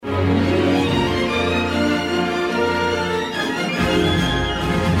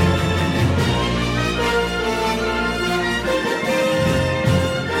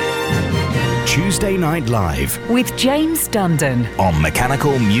Tuesday Night Live with James Dundon on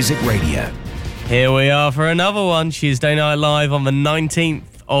Mechanical Music Radio. Here we are for another one, Tuesday Night Live on the 19th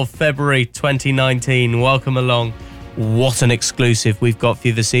of February 2019. Welcome along. What an exclusive we've got for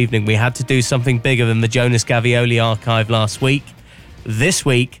you this evening. We had to do something bigger than the Jonas Gavioli archive last week. This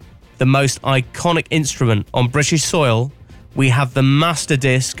week, the most iconic instrument on British soil, we have the master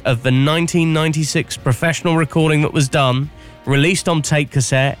disc of the 1996 professional recording that was done, released on tape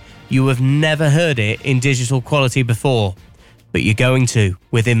cassette. You have never heard it in digital quality before, but you're going to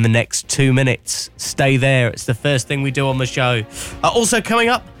within the next 2 minutes. Stay there. It's the first thing we do on the show. Also coming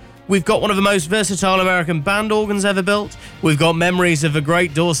up, we've got one of the most versatile American band organs ever built. We've got memories of a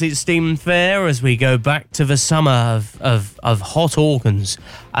great Dorset Steam Fair as we go back to the summer of hot organs.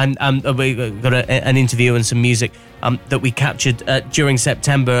 And we've got an interview and some music that we captured during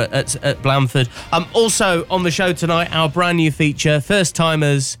September at Blandford. Also on the show tonight, our brand new feature, First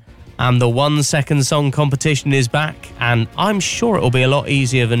Timers, and the 1 second song competition is back. And I'm sure it'll be a lot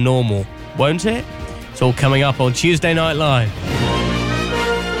easier than normal, won't it? It's all coming up on Tuesday Night Live.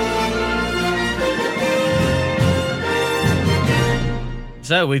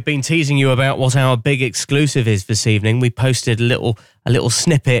 So we've been teasing you about what our big exclusive is this evening. We posted a little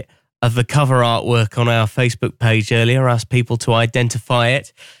snippet of the cover artwork on our Facebook page earlier, asked people to identify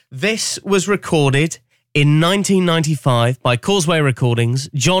it. This was recorded in 1995 by Causeway Recordings.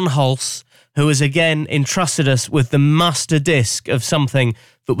 John Hulse, who has again entrusted us with the master disc of something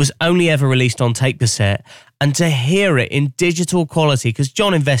that was only ever released on tape cassette, and to hear it in digital quality, because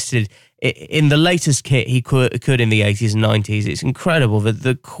John invested in the latest kit he could in the 80s and 90s. It's incredible that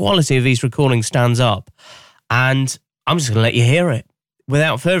the quality of these recordings stands up. And I'm just going to let you hear it.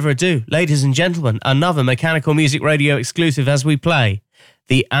 Without further ado, ladies and gentlemen, another Mechanical Music Radio exclusive as we play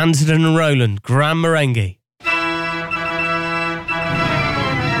the Anderton and Rowland Grand Marenghi.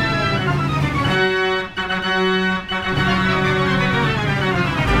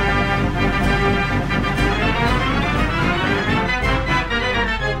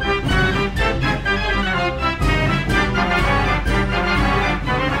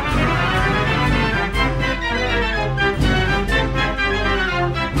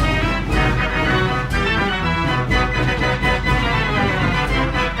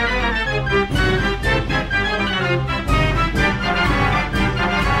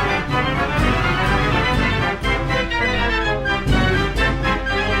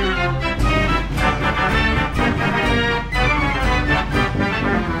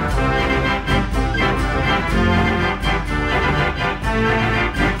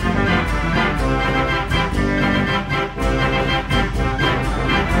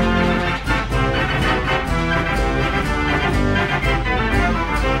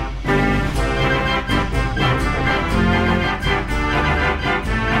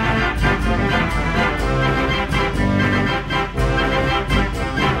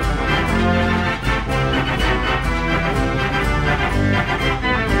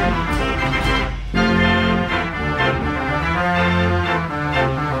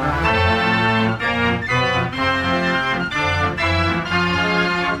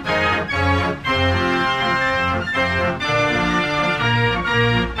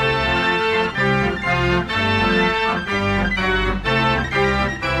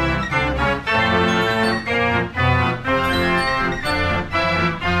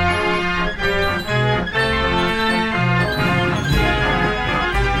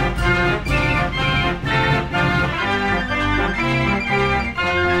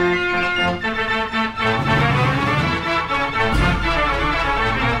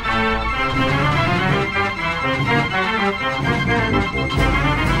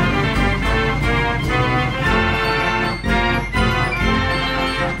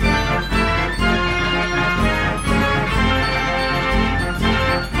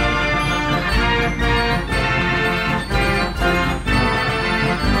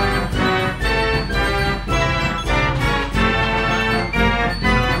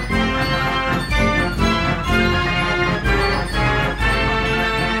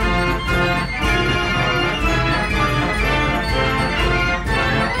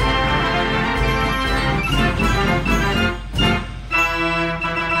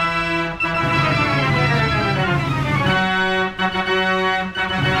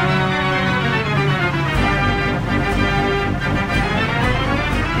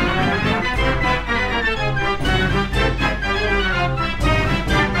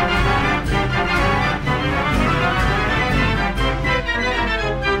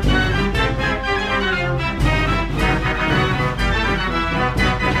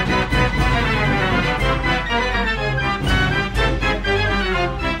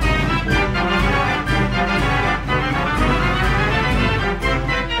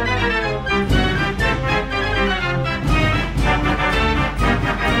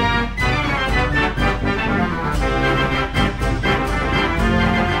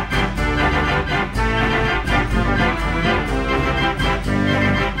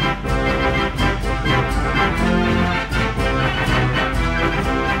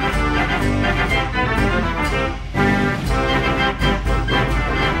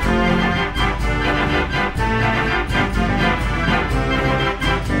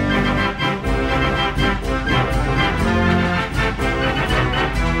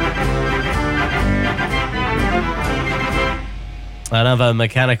 Another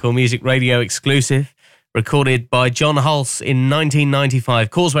Mechanical Music Radio exclusive, recorded by John Hulse in 1995,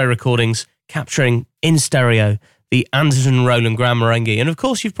 Causeway Recordings, capturing in stereo the Anderson Roland Grand Marenghi. And of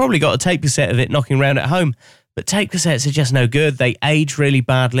course, you've probably got a tape cassette of it knocking around at home, but tape cassettes are just no good. They age really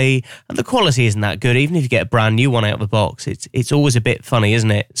badly, and the quality isn't that good. Even if you get a brand new one out of the box, it's always a bit funny,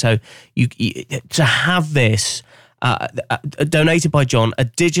 isn't it? So you to have this donated by John, a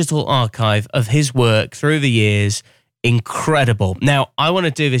digital archive of his work through the years, incredible. Now, I want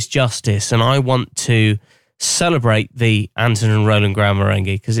to do this justice, and I want to celebrate the Anderson Roland Grand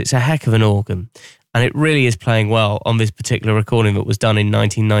Marenghi because it's a heck of an organ. And it really is playing well on this particular recording that was done in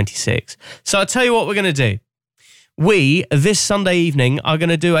 1996. So I'll tell you what we're going to do. We, this Sunday evening, are going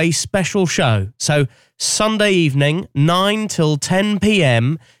to do a special show. So Sunday evening, 9 till 10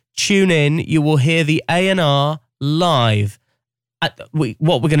 p.m, tune in. You will hear the A&R live.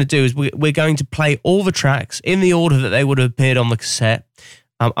 What we're going to do is we're going to play all the tracks in the order that they would have appeared on the cassette.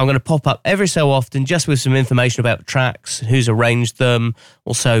 I'm going to pop up every so often just with some information about the tracks, who's arranged them,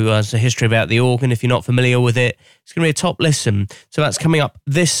 also some history about the organ if you're not familiar with it. It's going to be a top listen. So that's coming up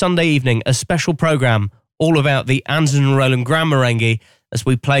this Sunday evening, a special programme all about the Anderson Roland Grand Marenghi as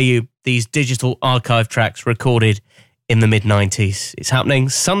we play you these digital archive tracks recorded in the mid-90s. It's happening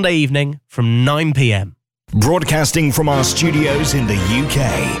Sunday evening from 9 p.m. Broadcasting from our studios in the UK,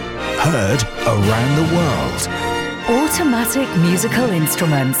 heard around the world. Automatic musical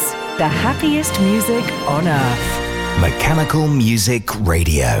instruments. The happiest music on earth. Mechanical Music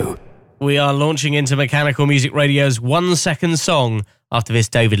Radio. We are launching into Mechanical Music Radio's 1 second song after this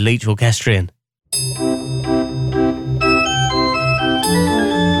David Leach Orchestrion.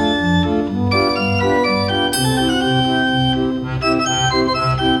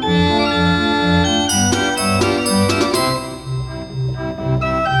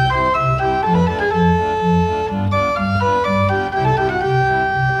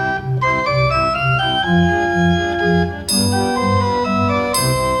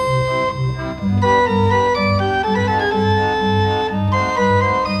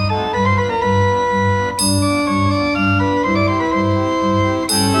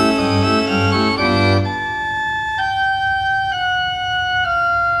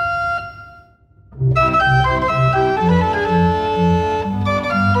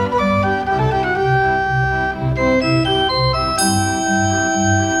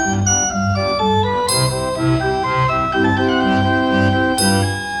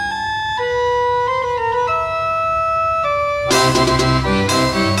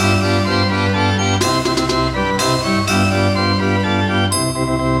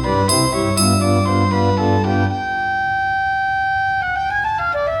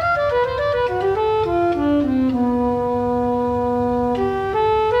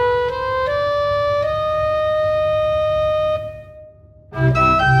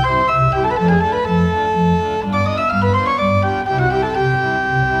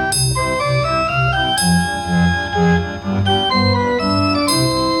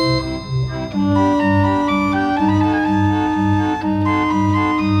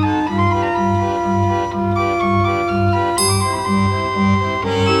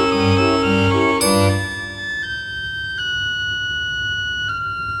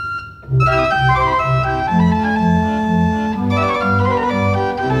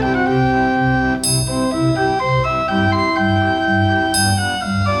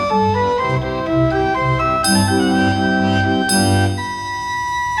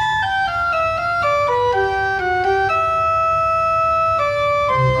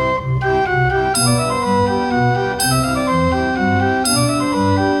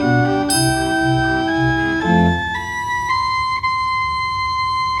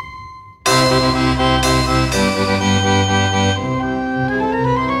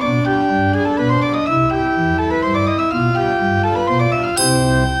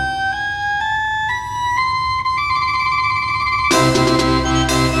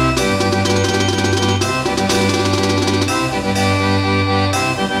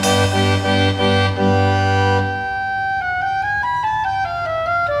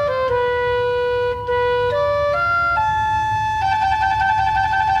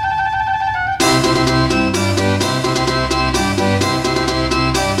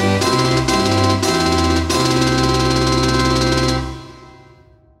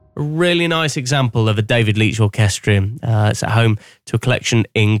 Really nice example of a David Leach orchestrion. It's at home to a collection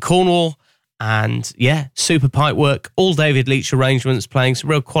in Cornwall. And yeah, super pipe work. All David Leach arrangements, playing some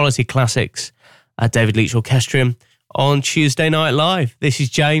real quality classics. David Leach orchestrion on Tuesday Night Live. This is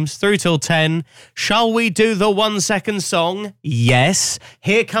James, through till 10. Shall we do the 1 second song? Yes.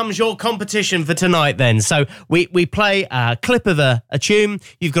 Here comes your competition for tonight then. So we play a clip of a tune.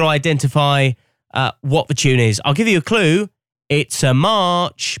 You've got to identify what the tune is. I'll give you a clue. It's a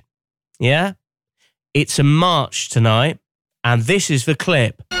march. Yeah? It's a march tonight. And this is the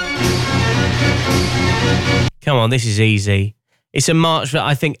clip. Come on, this is easy. It's a march that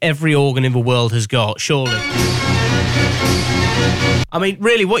I think every organ in the world has got, surely. I mean,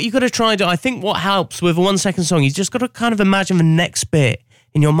 really, what you got to try and do, I think what helps with a 1 second song, you just got to kind of imagine the next bit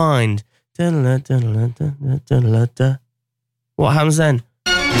in your mind. What happens then?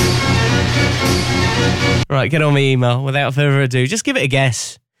 Right, get on the email. Without further ado, just give it a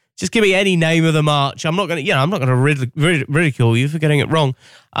guess. Just give me any name of the march. I'm not going to ridicule you for getting it wrong.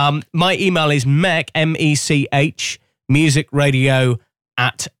 My email is mech, M-E-C-H,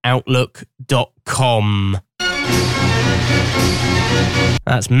 musicradio@outlook.com.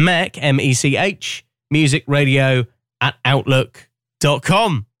 That's mech, M-E-C-H,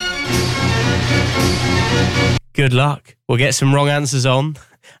 musicradio@outlook.com. Good luck. We'll get some wrong answers on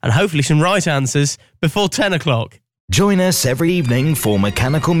and hopefully some right answers before 10 o'clock. Join us every evening for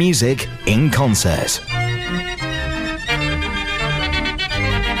mechanical music in concert.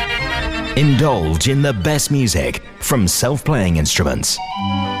 Indulge in the best music from self-playing instruments.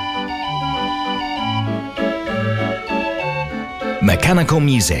 Mechanical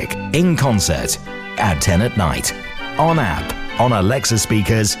music in concert at 10 at night. On app, on Alexa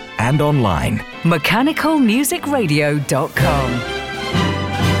speakers and online. mechanicalmusicradio.com.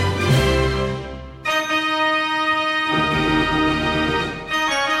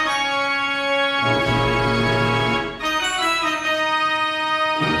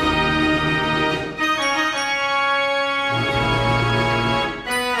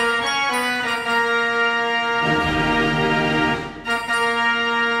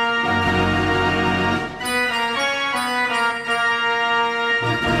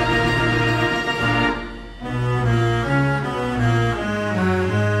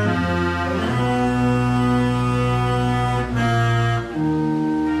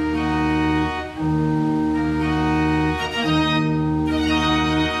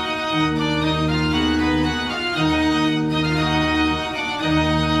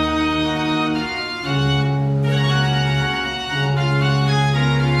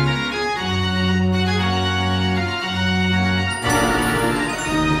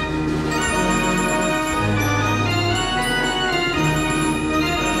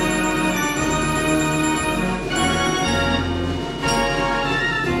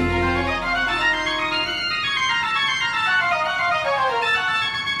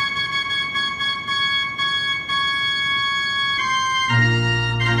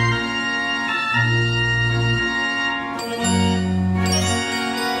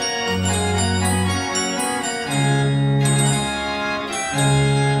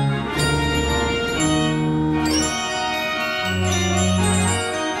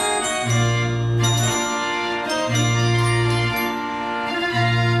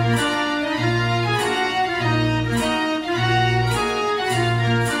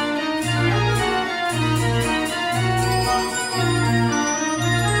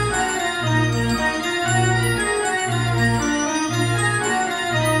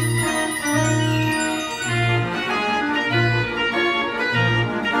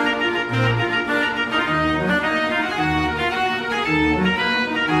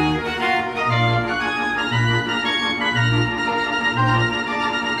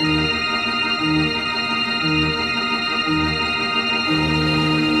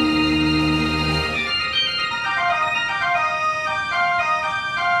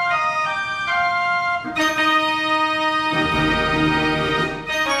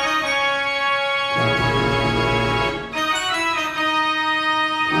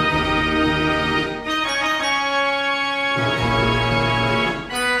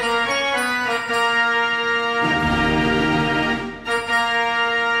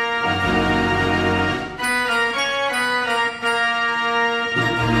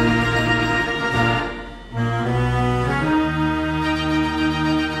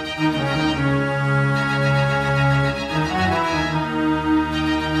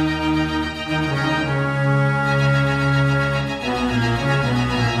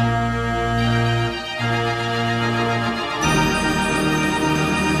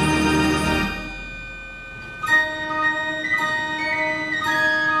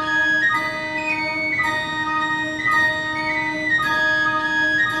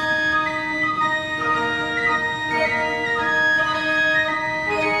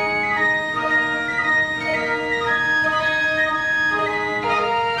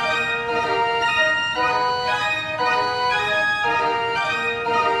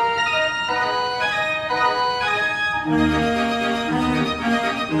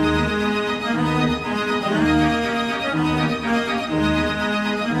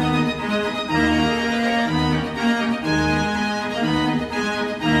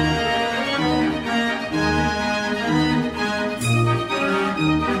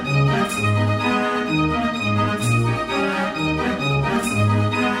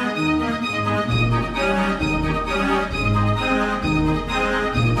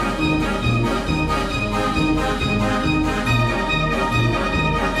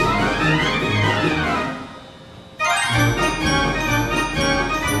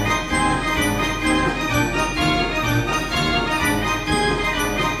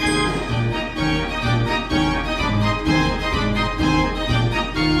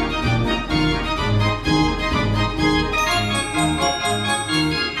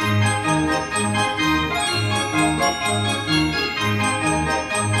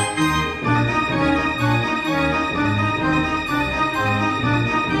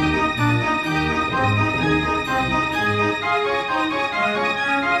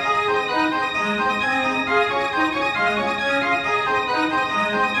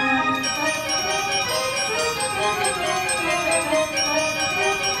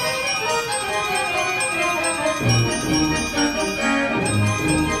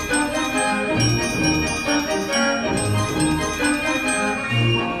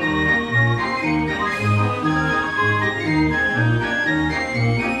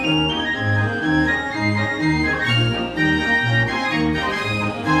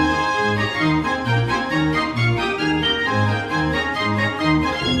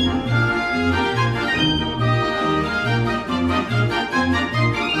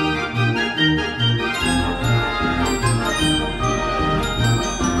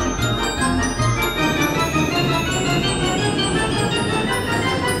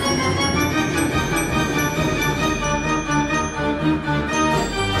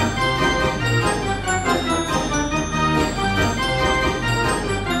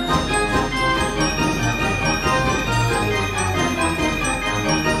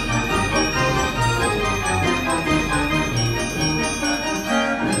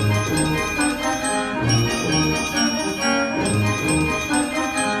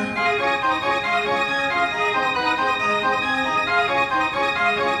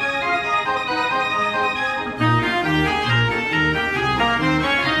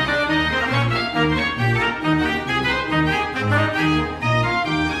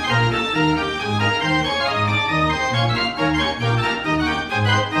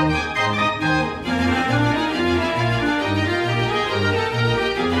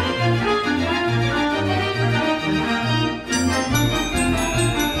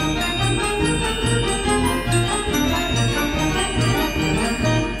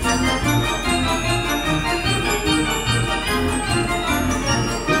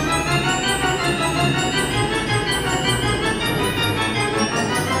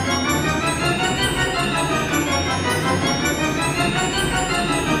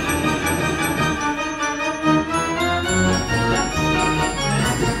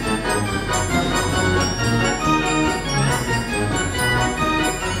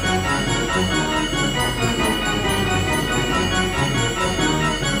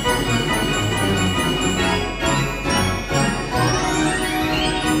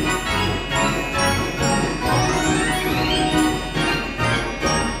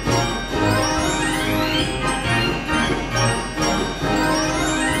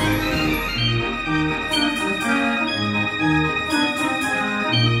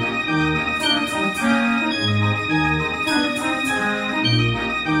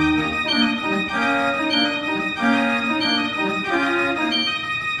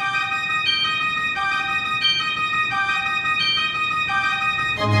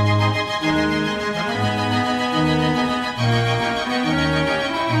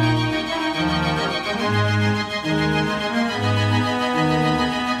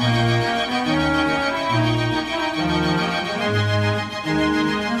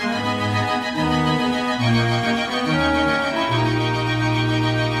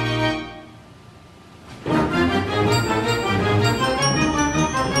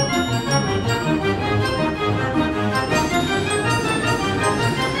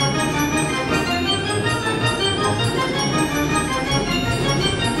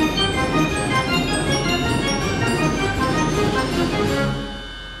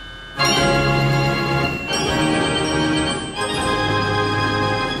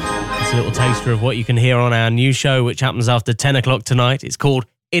 taster of what you can hear on our new show, which happens after 10 o'clock tonight. It's called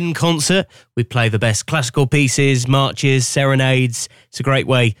In Concert. We play the best classical pieces, marches, serenades. It's a great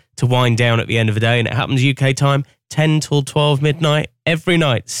way to wind down at the end of the day, and it happens UK time, 10 till 12 midnight. Every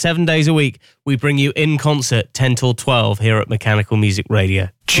night, 7 days a week, we bring you In Concert, 10 till 12 here at Mechanical Music Radio.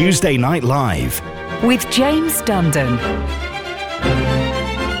 Tuesday Night Live with James Dundon.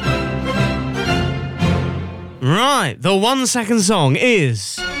 Right, the 1 second song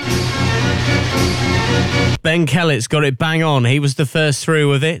is... Ben Kellett's got it bang on. He was the first through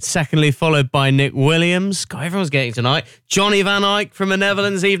with it. Secondly, followed by Nick Williams. God, everyone's getting tonight. Johnny Van Eyck from the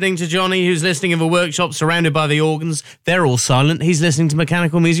Netherlands. Evening to Johnny, who's listening in the workshop surrounded by the organs. They're all silent. He's listening to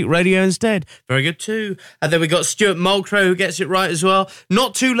Mechanical Music Radio instead. Very good too. And then we got Stuart Mulcrow, who gets it right as well.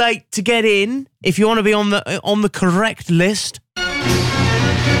 Not too late to get in if you want to be on the correct list.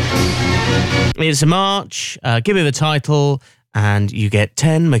 It's a march. Give me the title and you get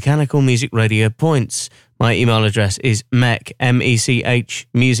 10 Mechanical Music Radio points. My email address is mech, M-E-C-H,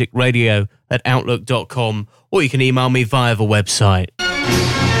 musicradio @outlook.com, or you can email me via the website.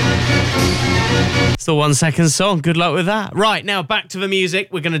 It's the 1 second song. Good luck with that. Right, now back to the music.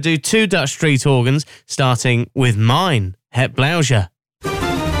 We're going to do 2 Dutch street organs, starting with mine, Het Blauwtje.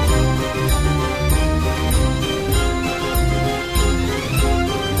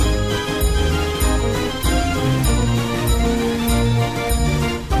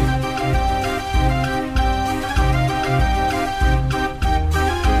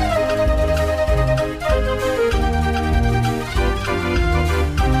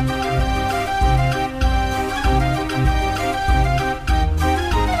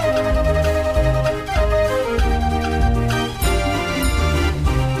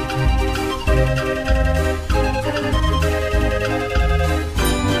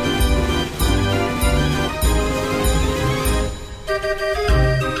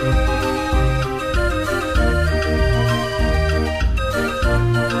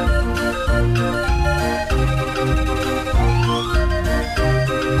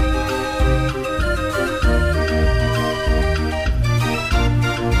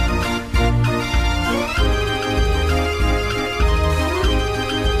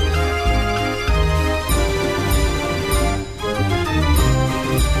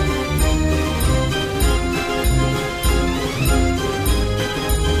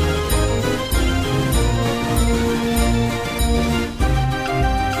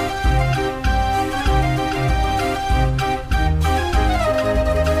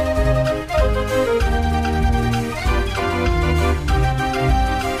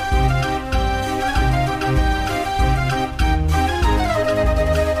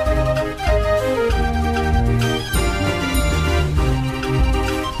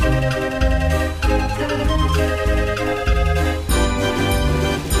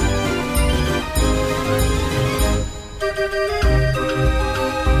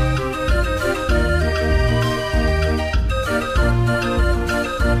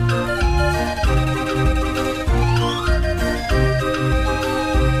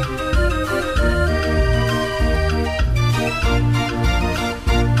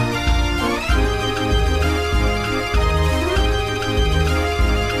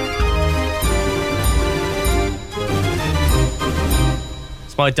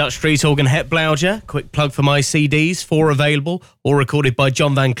 My Dutch street organ Het Blauwtje. Quick plug for my CDs, 4 available, all recorded by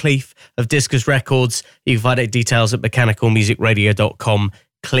John Van Cleef of Discus Records. You can find out details at mechanicalmusicradio.com.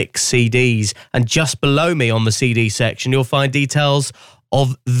 Click CDs. And just below me on the CD section, you'll find details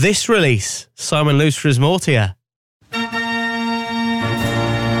of this release, Simon Lustra's Mortier.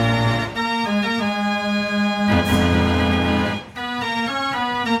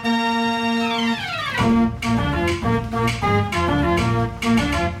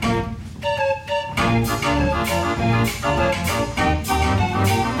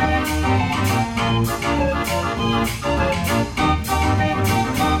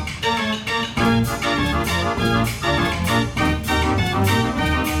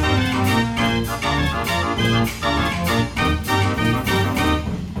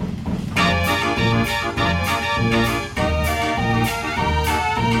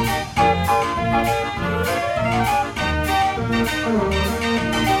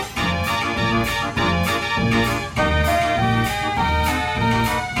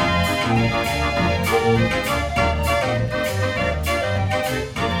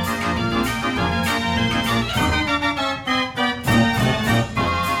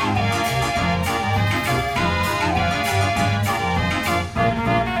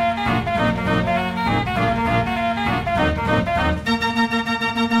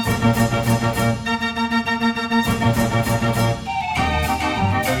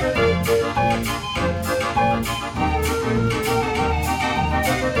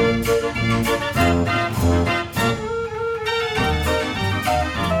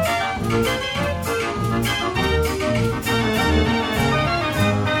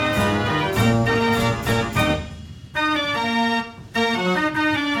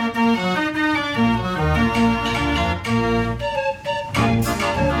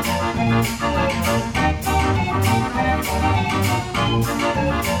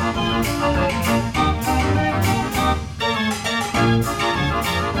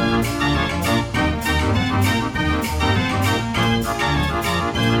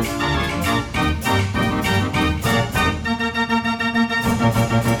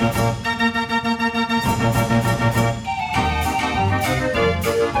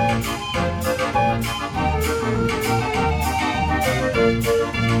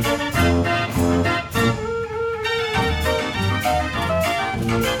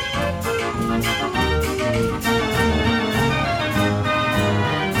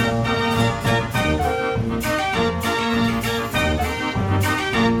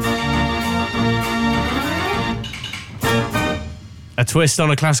 twist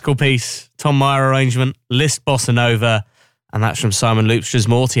on a classical piece. Tom Meyer arrangement, Liszt Bossa Nova, and that's from Simon Lupstra's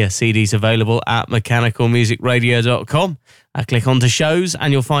Mortier. CDs available at mechanicalmusicradio.com. Click onto shows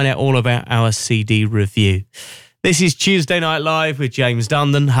and you'll find out all about our CD review. This is Tuesday Night Live with James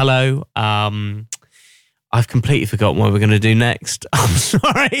Dundon. Hello. I've completely forgotten what we're going to do next. I'm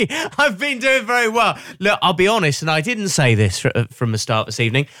sorry. I've been doing very well. Look, I'll be honest, and I didn't say this from the start this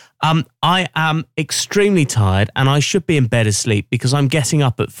evening. I am extremely tired, and I should be in bed asleep because I'm getting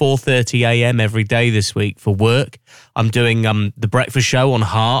up at 4:30 a.m. every day this week for work. I'm doing the breakfast show on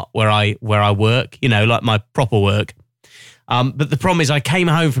Heart, where I work. You know, like my proper work. But the problem is, I came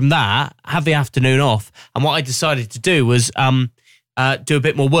home from that, have the afternoon off, and what I decided to do was do a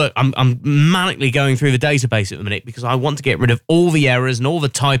bit more work. I'm manically going through the database at the minute because I want to get rid of all the errors and all the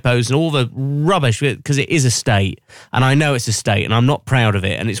typos and all the rubbish because it is a state, and I know it's a state, and I'm not proud of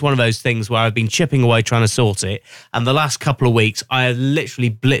it. And it's one of those things where I've been chipping away trying to sort it. And the last couple of weeks, I have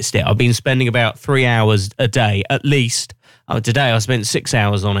literally blitzed it. I've been spending about 3 hours a day at least. Today I spent 6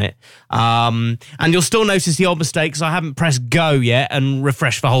 hours on it. And you'll still notice the odd mistakes. I haven't pressed go yet and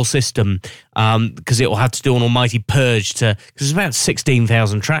refreshed the whole system because it will have to do an almighty purge because there's about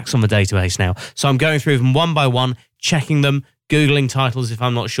 16,000 tracks on the database now. So I'm going through them one by one, checking them, Googling titles if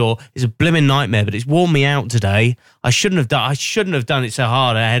I'm not sure. It's a blimmin' nightmare, but it's worn me out today. I shouldn't have done it so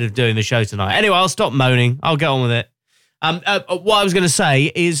hard ahead of doing the show tonight. Anyway, I'll stop moaning. I'll get on with it. What I was going to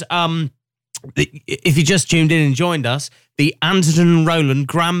say is... if you just tuned in and joined us, the Anderton and Roland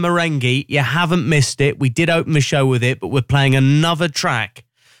Grand Marenghi, you haven't missed it. We did open the show with it, but we're playing another track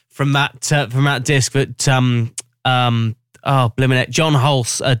from that disc that John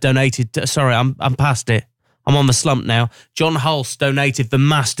Hulse donated. Sorry, I'm past it. I'm on the slump now. John Hulse donated the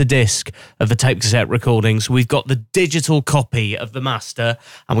master disc of the tape cassette recordings. We've got the digital copy of the master.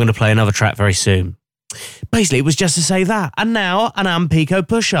 I'm going to play another track very soon. Basically, it was just to say that. And now, an Ampico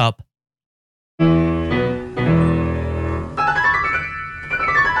push-up.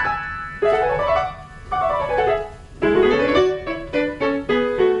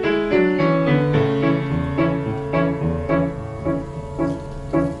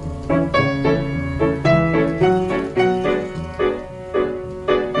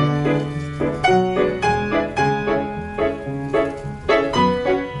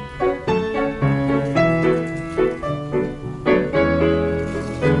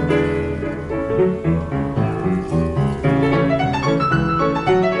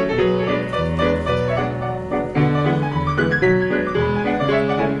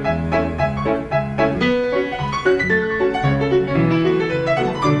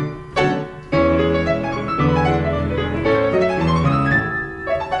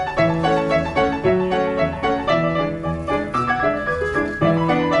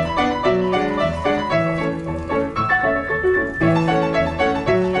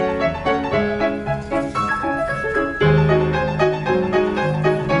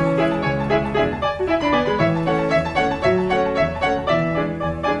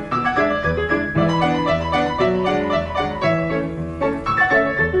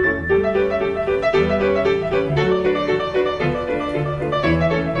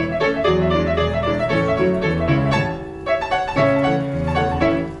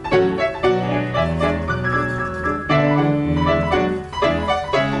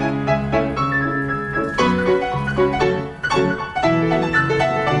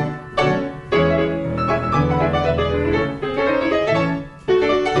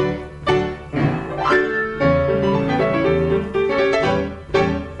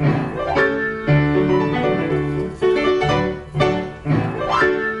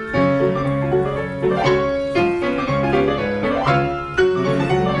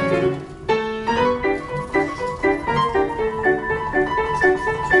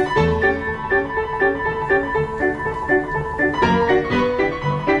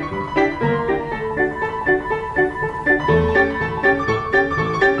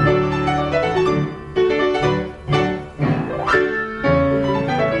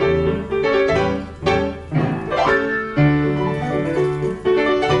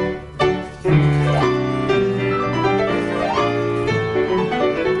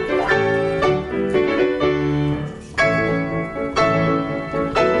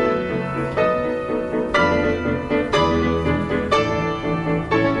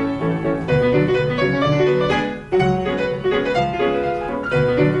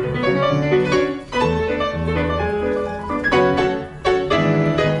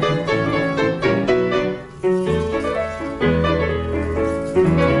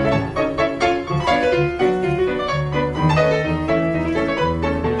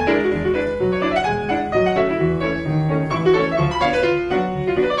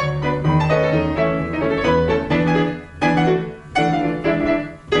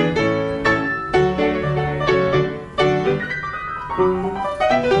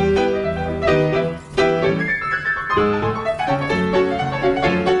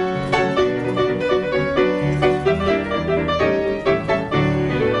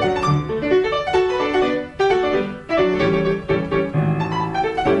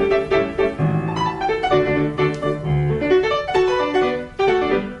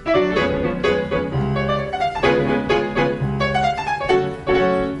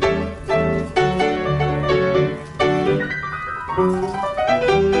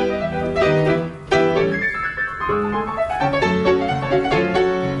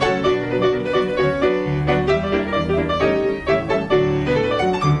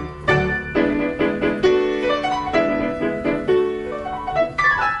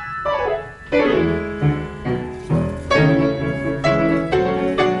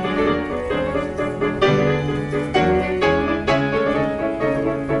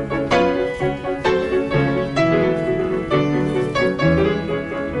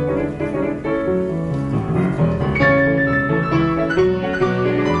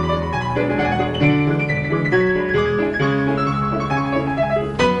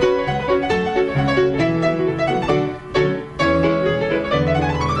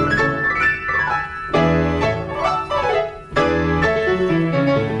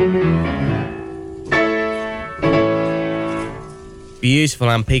 beautiful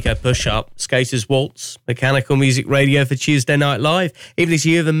Ampico push-up, Skaters Waltz, Mechanical Music Radio for Tuesday Night Live. Evening to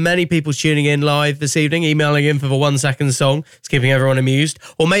you, the many people tuning in live this evening, emailing in for the 1 second song. It's keeping everyone amused.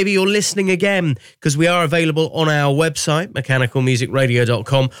 Or maybe you're listening again, because we are available on our website,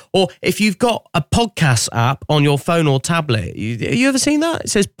 mechanicalmusicradio.com. Or if you've got a podcast app on your phone or tablet, you ever seen that?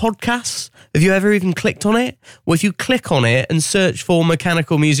 It says podcasts. Have you ever even clicked on it? Well, if you click on it and search for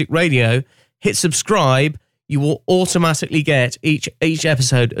Mechanical Music Radio, hit subscribe, you will automatically get each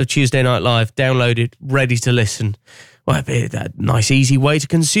episode of Tuesday Night Live downloaded, ready to listen. Well, it'd be a nice, easy way to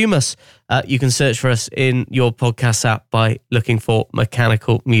consume us. You can search for us in your podcast app by looking for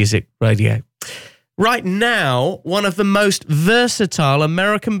Mechanical Music Radio. Right now, one of the most versatile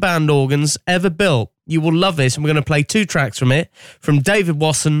American band organs ever built. You will love this, and we're going to play 2 tracks from it. From David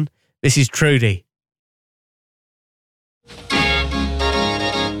Wasson, this is Trudy.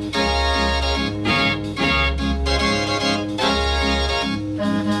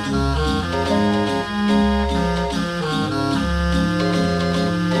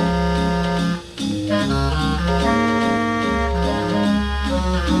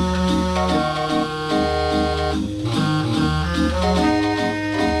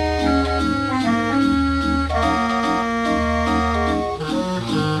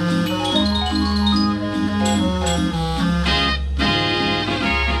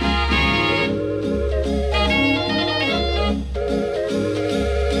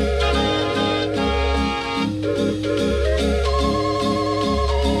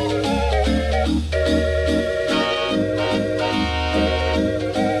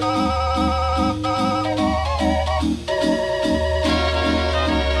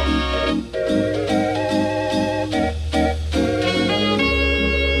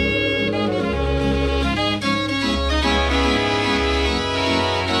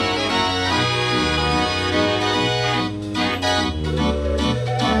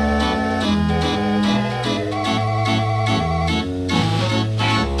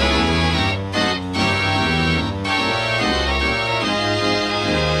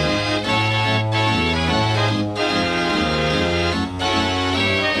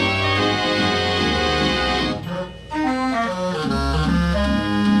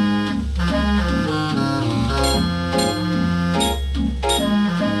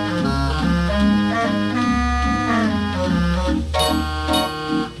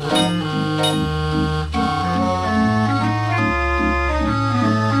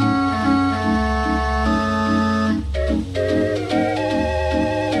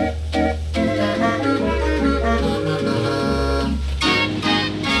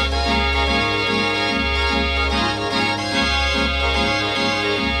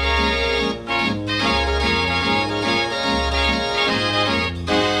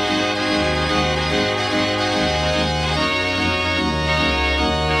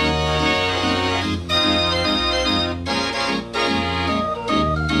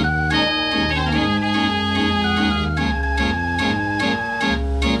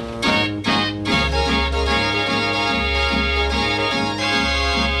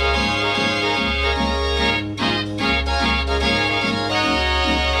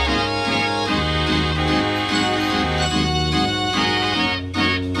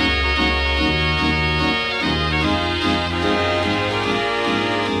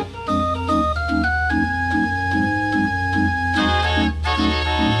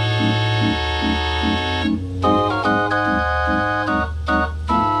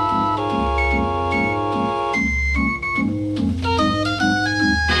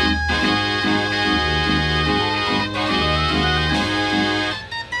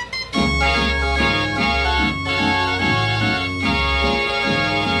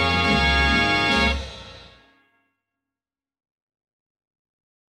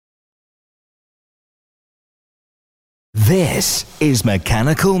 This is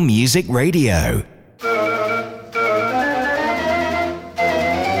Mechanical Music Radio.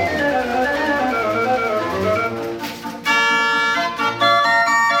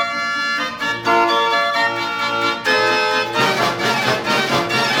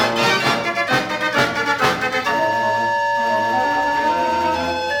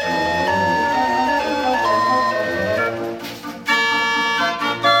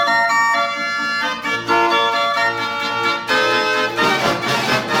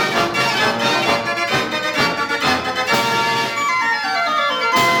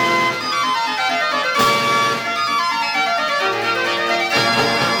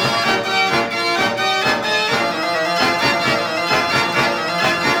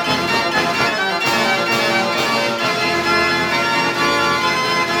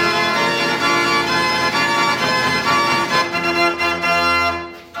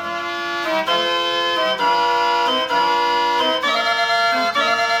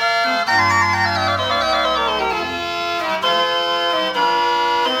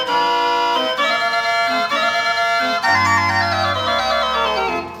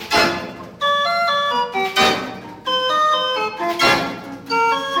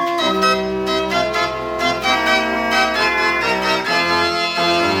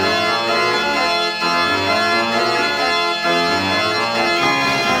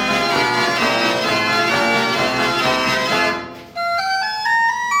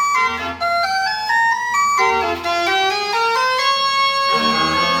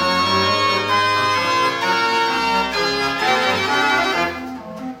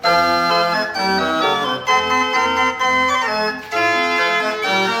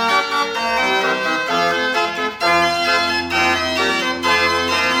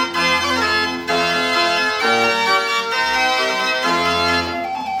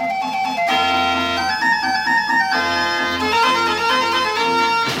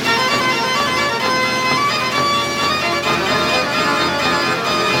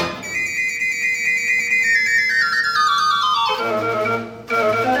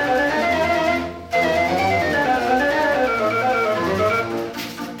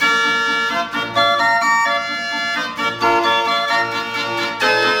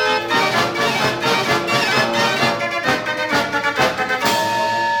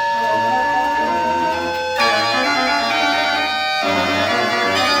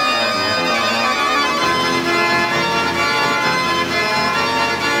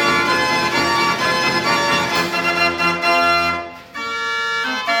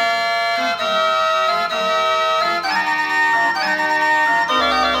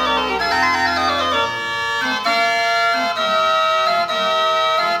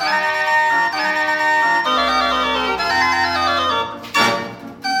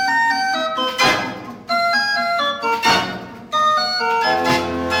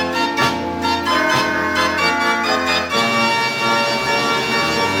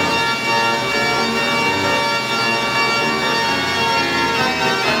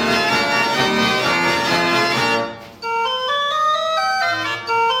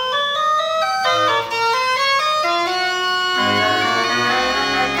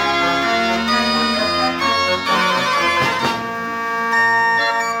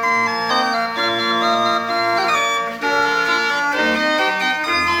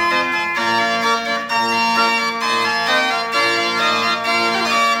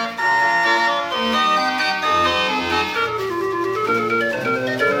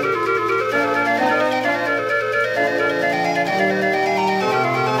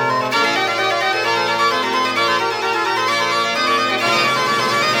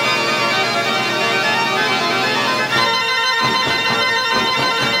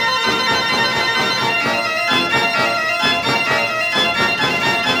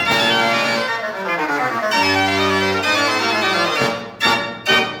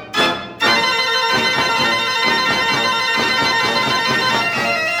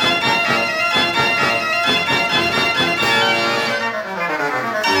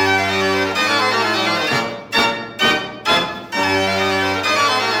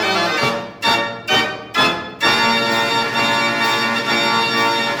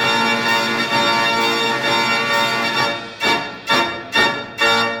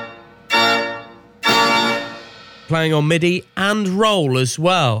 playing on MIDI and roll as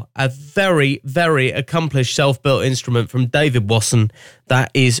well. A very, very accomplished self-built instrument from David Wasson.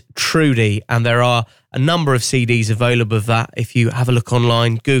 That is Trudy, and there are a number of CDs available of that. If you have a look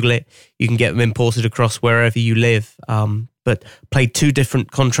online, Google it, you can get them imported across wherever you live. But played two different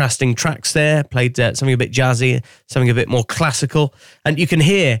contrasting tracks there, played something a bit jazzy, something a bit more classical. And you can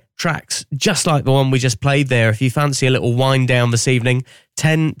hear tracks just like the one we just played there. If you fancy a little wind down this evening,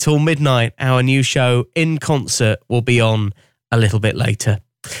 10 till midnight, our new show In Concert will be on a little bit later.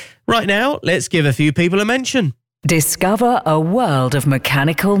 Right now, let's give a few people a mention. Discover a world of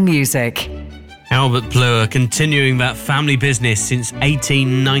mechanical music. Albert Pleuer continuing that family business since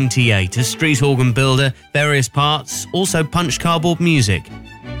 1898. A street organ builder, various parts, also punched cardboard music.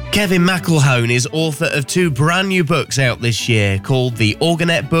 Kevin McElhone is author of two brand new books out this year called The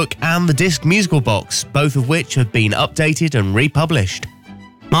Organette Book and The Disc Musical Box, both of which have been updated and republished.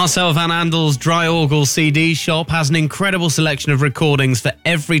 Marcel van Andel's Dry Orgel CD shop has an incredible selection of recordings for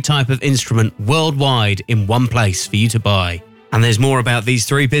every type of instrument worldwide in one place for you to buy. And there's more about these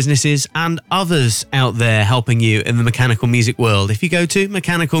three businesses and others out there helping you in the mechanical music world if you go to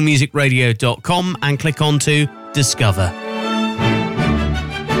mechanicalmusicradio.com and click on to Discover.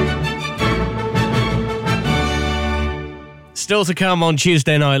 Still to come on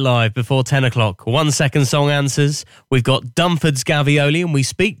Tuesday Night Live before 10 o'clock. 1 second song answers. We've got Dumford's Gavioli, and we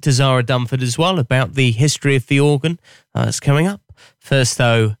speak to Zara Dumford as well about the history of the organ. It's coming up. First,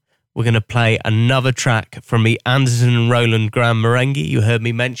 though, we're going to play another track from the Anderson and Roland Grand Marenghi. You heard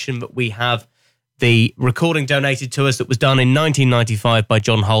me mention that we have the recording donated to us that was done in 1995 by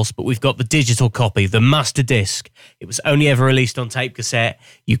John Hulse, but we've got the digital copy, the master disc. It was only ever released on tape cassette.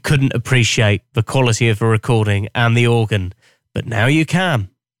 You couldn't appreciate the quality of the recording and the organ, but now you can.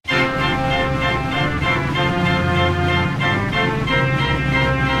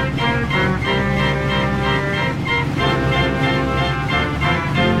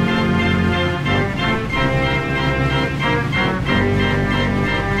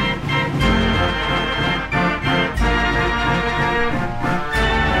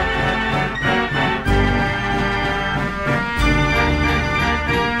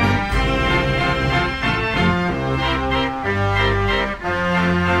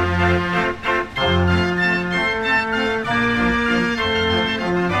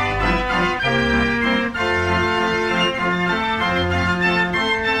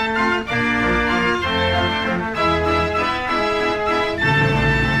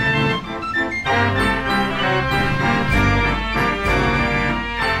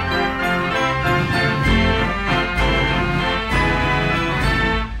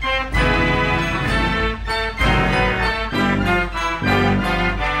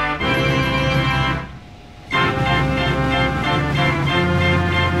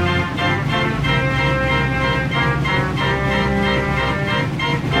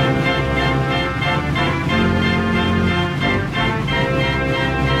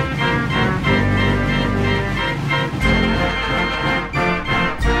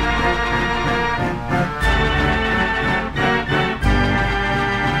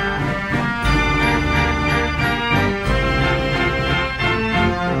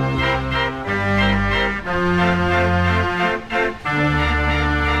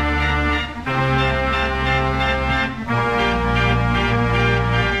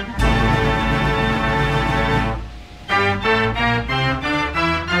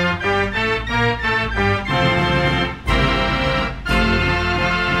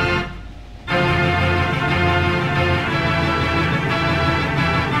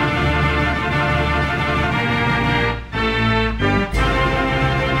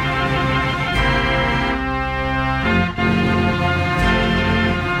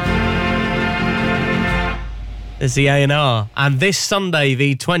 There's the A&R. And this Sunday,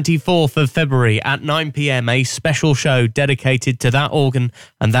 the 24th of February at 9 p.m, a special show dedicated to that organ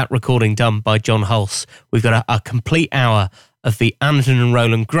and that recording done by John Hulse. We've got a complete hour of the Anderson and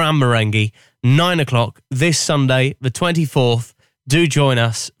Roland Grand Marenghi, 9 o'clock this Sunday, the 24th. Do join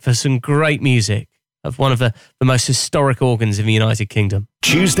us for some great music of one of the most historic organs in the United Kingdom.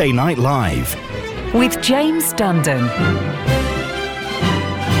 Tuesday Night Live with James Dundon.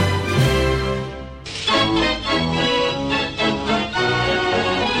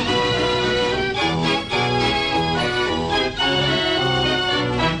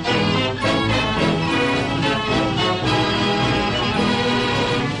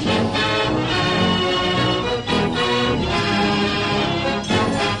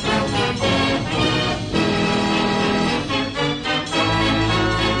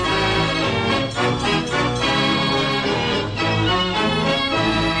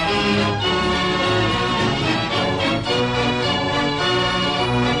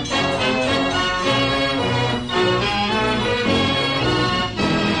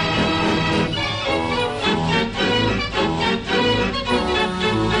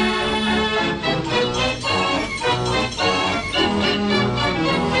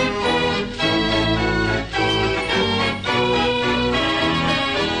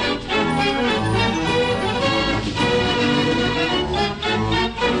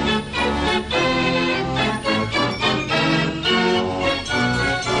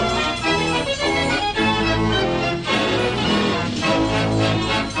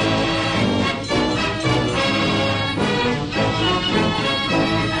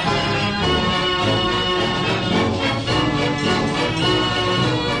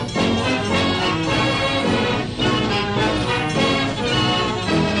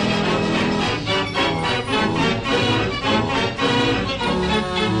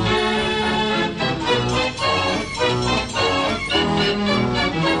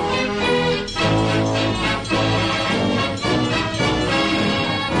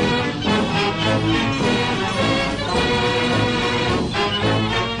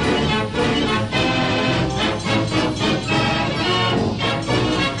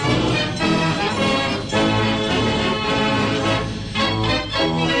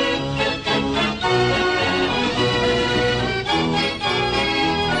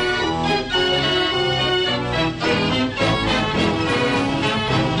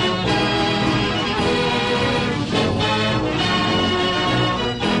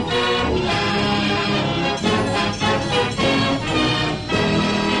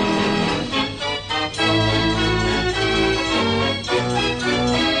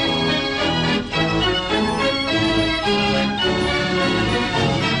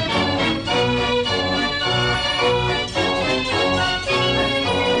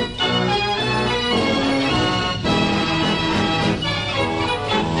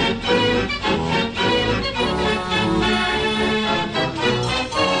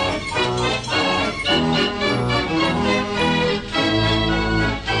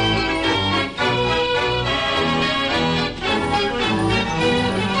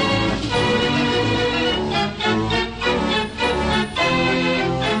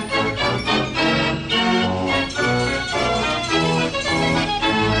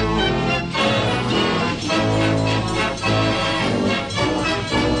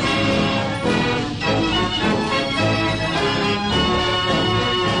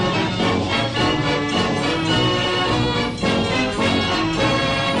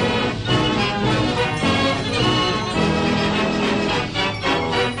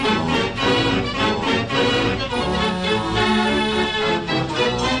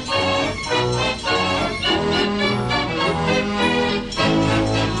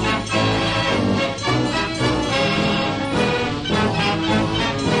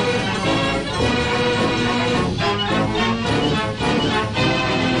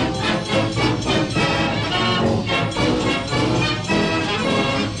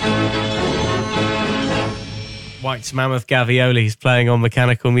 fact, Mammoth Gavioli is playing on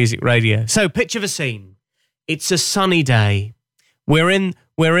Mechanical Music Radio. So, picture the scene. It's a sunny day. We're in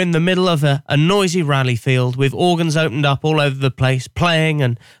the middle of a noisy rally field with organs opened up all over the place, playing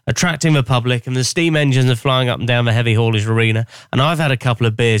and attracting the public, and the steam engines are flying up and down the heavy haulage arena. And I've had a couple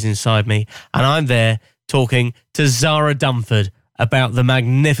of beers inside me, and I'm there talking to Zara Dumford about the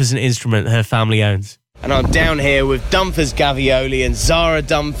magnificent instrument her family owns. And I'm down here with Dumford's Gavioli and Zara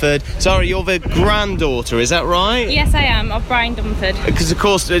Dumford. Zara, you're the granddaughter, is that right? Yes, I am, of Brian Dumford. Because, of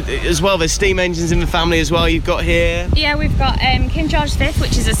course, as well, there's steam engines in the family as well you've got here. Yeah, we've got King George V,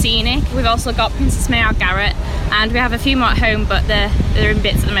 which is a scenic. We've also got Princess Mayard Garrett, and we have a few more at home, but they're in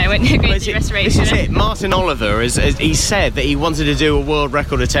bits at the moment. Great restoration. This is it. Martin Oliver, he said that he wanted to do a world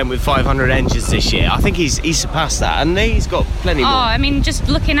record attempt with 500 engines this year. I think he's surpassed that, and he's got plenty more. Oh, I mean, just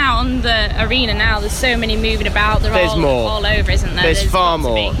looking out on the arena now, there's so many moving about. There's more. All over, isn't there? There's far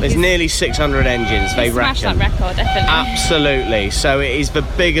more. There's nearly 600 engines, they reckon. Smashed that record, definitely. Absolutely. So it is the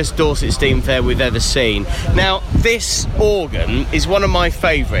biggest Dorset Steam Fair we've ever seen. Now, this organ is one of my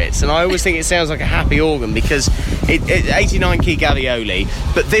favourites, and I always think it sounds like a happy organ because it's 89 key Gavioli,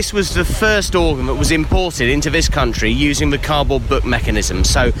 but this was the first organ that was imported into this country using the cardboard book mechanism.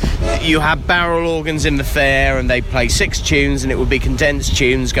 So you have barrel organs in the fair, and they play 6 tunes, and it would be condensed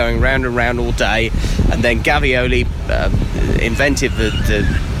tunes going round and round all day, and then Gavioli invented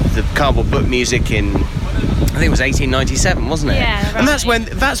the cardboard book music in, I think it was 1897, wasn't it? Yeah, right. And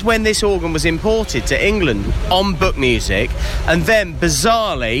that's when this organ was imported to England on book music, and then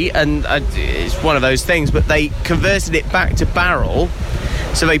bizarrely, and it's one of those things, but they converted it back to barrel.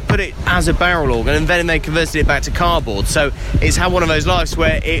 So they put it as a barrel organ, and then they converted it back to cardboard. So it's had one of those lives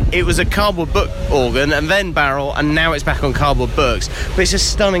where it was a cardboard book organ and then barrel, and now it's back on cardboard books. But it's a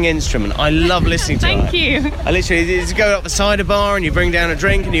stunning instrument. I love listening to it. Thank you. I literally just go up the cider bar and you bring down a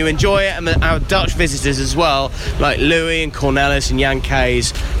drink and you enjoy it. And our Dutch visitors as well, like Louis and Cornelis and Jan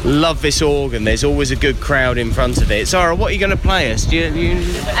Kees, love this organ. There's always a good crowd in front of it. Zara, what are you going to play us? I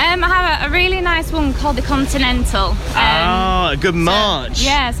have a really nice one called the Continental. A good march.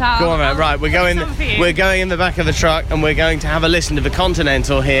 Yes, go on, man. Right, we're going in the back of the truck, and we're going to have a listen to the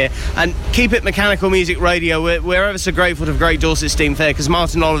Continental here. And keep it Mechanical Music Radio. We're ever so grateful to the Great Dorset Steam Fair because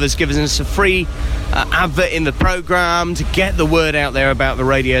Martin Oliver's given us a free advert in the programme to get the word out there about the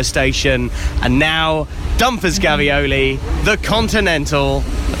radio station. And now, Dumford's Gavioli, the Continental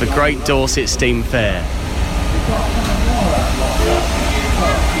of the Great Dorset Steam Fair.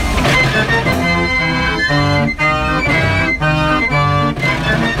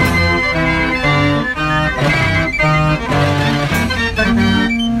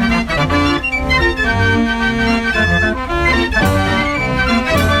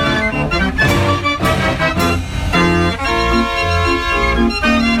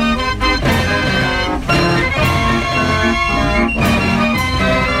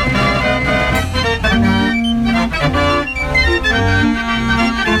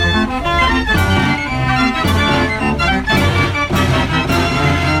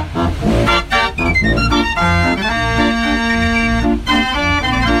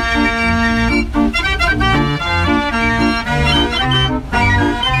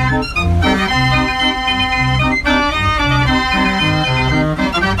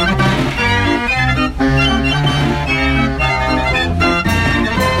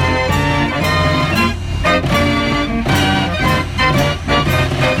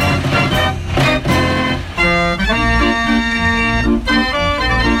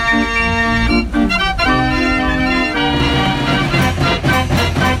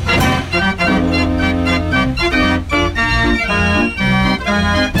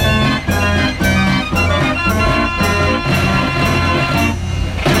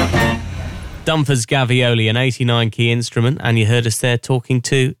 Dumford's Gavioli, an 89-key instrument, and you heard us there talking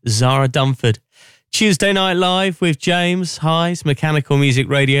to Zara Dumford. Tuesday Night Live with James. Hi, it's Mechanical Music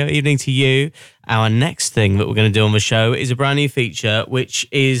Radio. Evening to you. Our next thing that we're going to do on the show is a brand new feature, which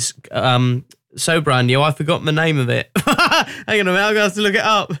is so brand new, I've forgotten the name of it. Hang on a minute, I'm going to have to look it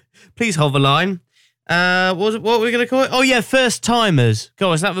up. Please hold the line. What were we going to call it? Oh, yeah, First Timers.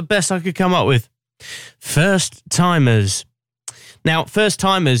 God, is that the best I could come up with? First Timers. Now, First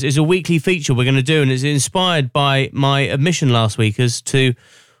Timers is a weekly feature we're going to do, and it's inspired by my admission last week as to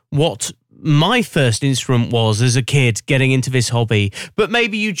what my first instrument was as a kid getting into this hobby. But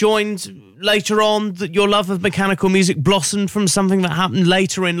maybe you joined later on, that your love of mechanical music blossomed from something that happened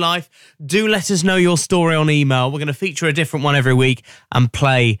later in life. Do let us know your story on email. We're going to feature a different one every week and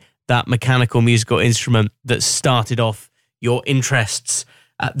play that mechanical musical instrument that started off your interests.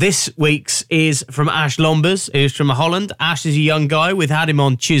 This week's is from Ash Lombers, who's from Holland. Ash is a young guy. We've had him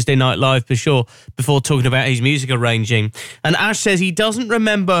on Tuesday Night Live before talking about his music arranging. And Ash says he doesn't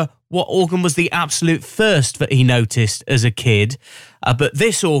remember what organ was the absolute first that he noticed as a kid, but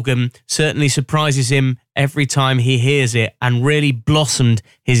this organ certainly surprises him every time he hears it and really blossomed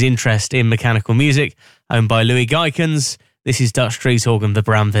his interest in mechanical music. Owned by Louis Geikens, this is Dutch street organ, the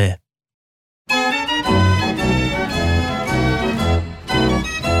Brandweer.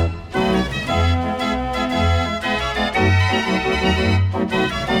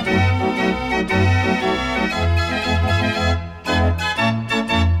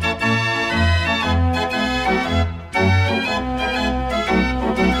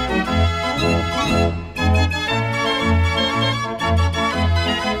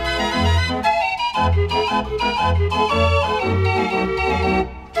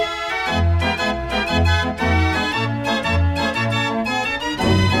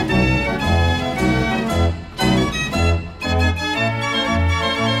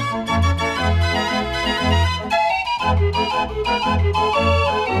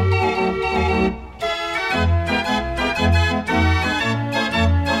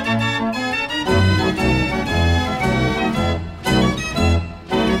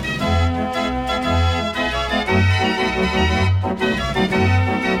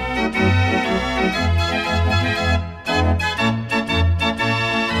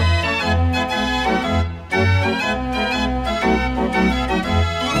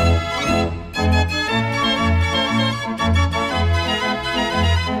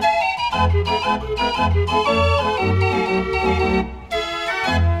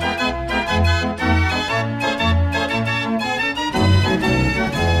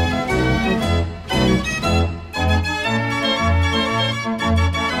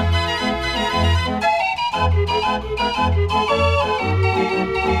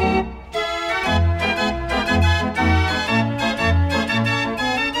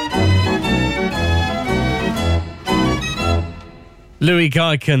 Louis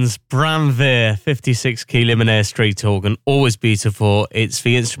Geikens' Brandweer 56 key Luminaire street organ, always beautiful. It's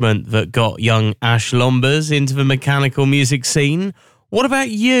the instrument that got young Ash Lombers into the mechanical music scene. What about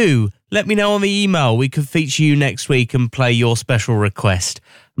you? Let me know on the email. We could feature you next week and play your special request.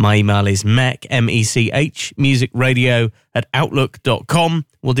 My email is mech, M-E-C-H, musicradio@outlook.com.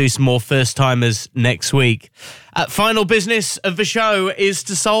 We'll do some more first-timers next week. Final business of the show is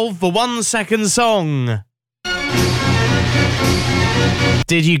to solve the 1 second song.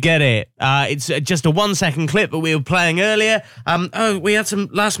 Did you get it? It's just a 1 second clip that we were playing earlier. We had some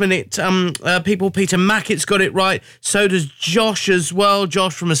last minute people. Peter Mackett's got it right. So does Josh as well.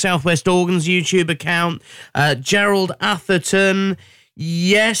 Josh from the Southwest Organs YouTube account. Gerald Atherton.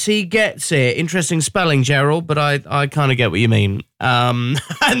 Yes, he gets it. Interesting spelling, Gerald, but I kind of get what you mean. And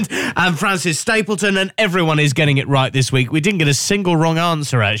Francis Stapleton, and everyone is getting it right this week. We didn't get a single wrong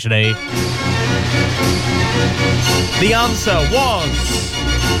answer, actually. The answer was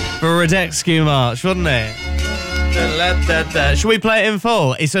the Radetzky March, wasn't it? Should we play it in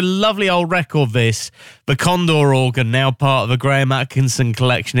full? It's a lovely old record, this. The Condor organ, now part of the Graham Atkinson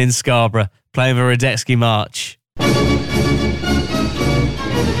collection in Scarborough, playing the Radetzky March.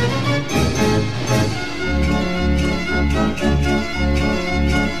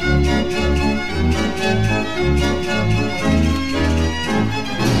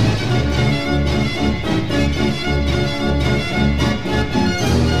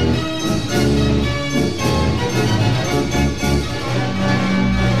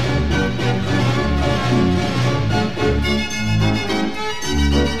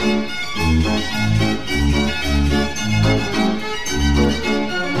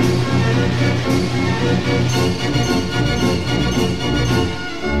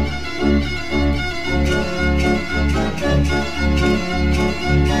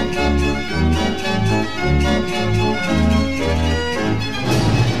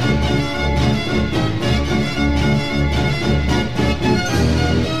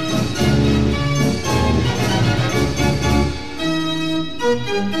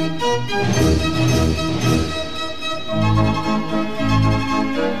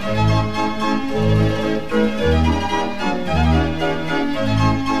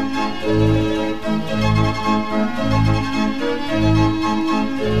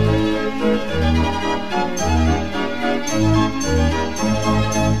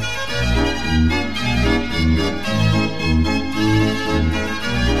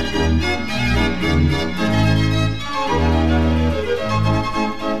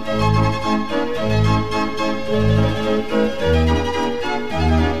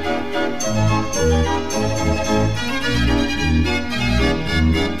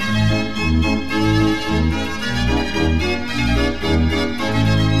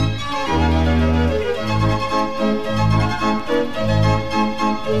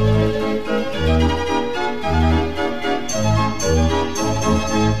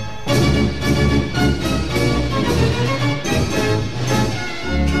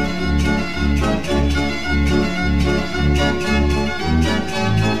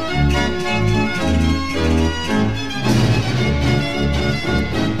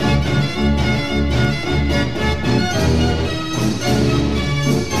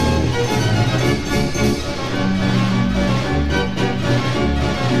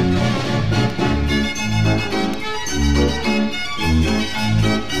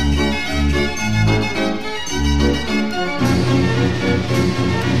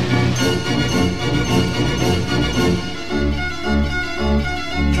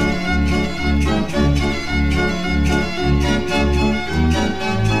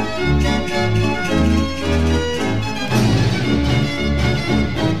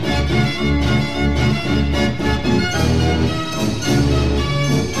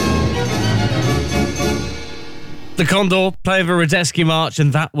 The Condor, playing the Radetzky March,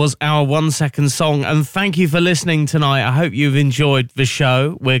 and that was our 1 second song. And thank you for listening tonight. I hope you've enjoyed the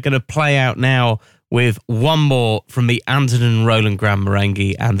show. We're going to play out now with one more from the Anton and Roland Grand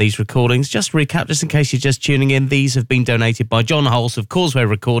Marenghi, and these recordings, just to recap, just in case you're just tuning in, these have been donated by John Hulse of Causeway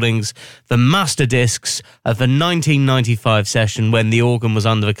Recordings, the master discs of the 1995 session when the organ was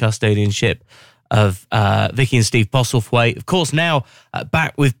under the custodianship of Vicky and Steve Postlethwaite. Of course, now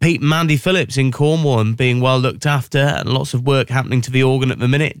back with Pete and Mandy Phillips in Cornwall and being well looked after, and lots of work happening to the organ at the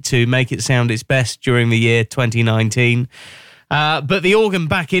minute to make it sound its best during the year 2019. But the organ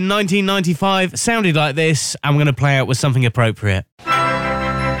back in 1995 sounded like this, and we're going to play out with something appropriate.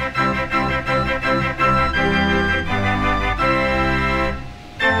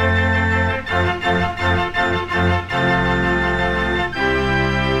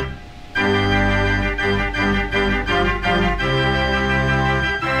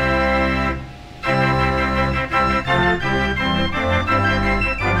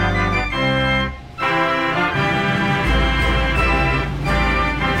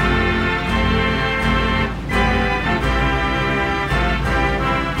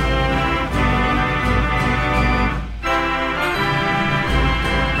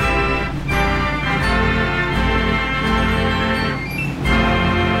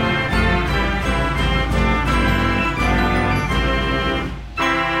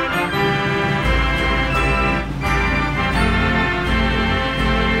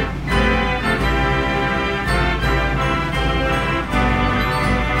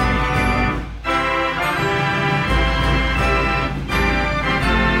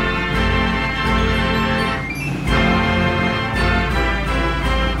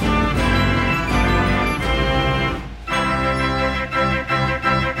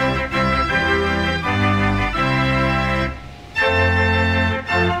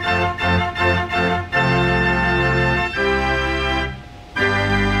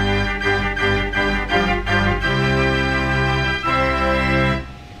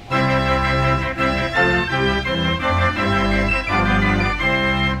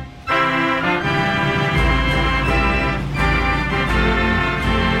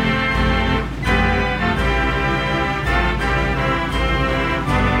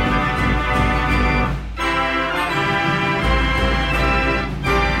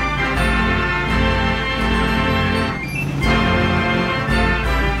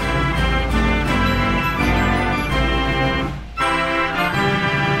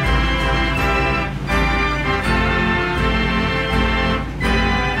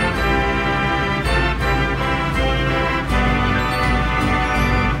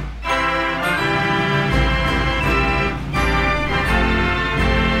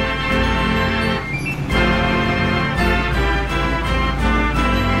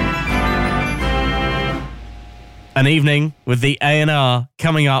 An evening with the A&R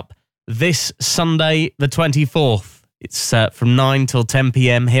coming up this Sunday, the 24th. It's from 9 till 10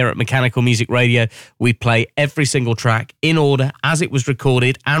 p.m. here at Mechanical Music Radio. We play every single track in order as it was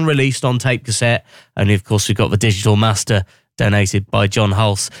recorded and released on tape cassette. And of course, we've got the digital master donated by John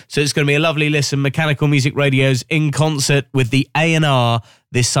Hulse. So it's going to be a lovely listen. Mechanical Music Radio's in concert with the A&R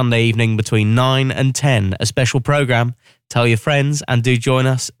this Sunday evening between 9 and 10. A special programme. Tell your friends and do join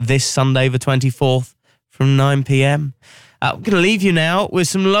us this Sunday, the 24th. From 9 p.m. I'm going to leave you now with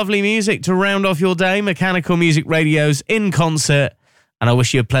some lovely music to round off your day. Mechanical Music Radio's in concert. And I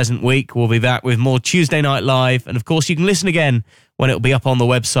wish you a pleasant week. We'll be back with more Tuesday Night Live. And of course, you can listen again when it'll be up on the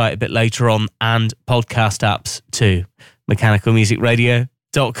website a bit later on and podcast apps too.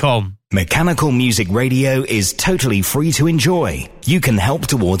 mechanicalmusicradio.com. Mechanical Music Radio is totally free to enjoy. You can help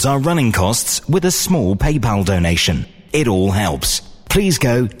towards our running costs with a small PayPal donation. It all helps. Please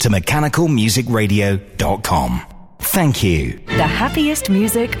go to mechanicalmusicradio.com. Thank you. The happiest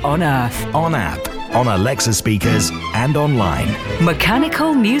music on earth. On app, on Alexa speakers, and online.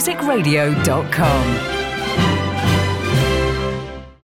 mechanicalmusicradio.com.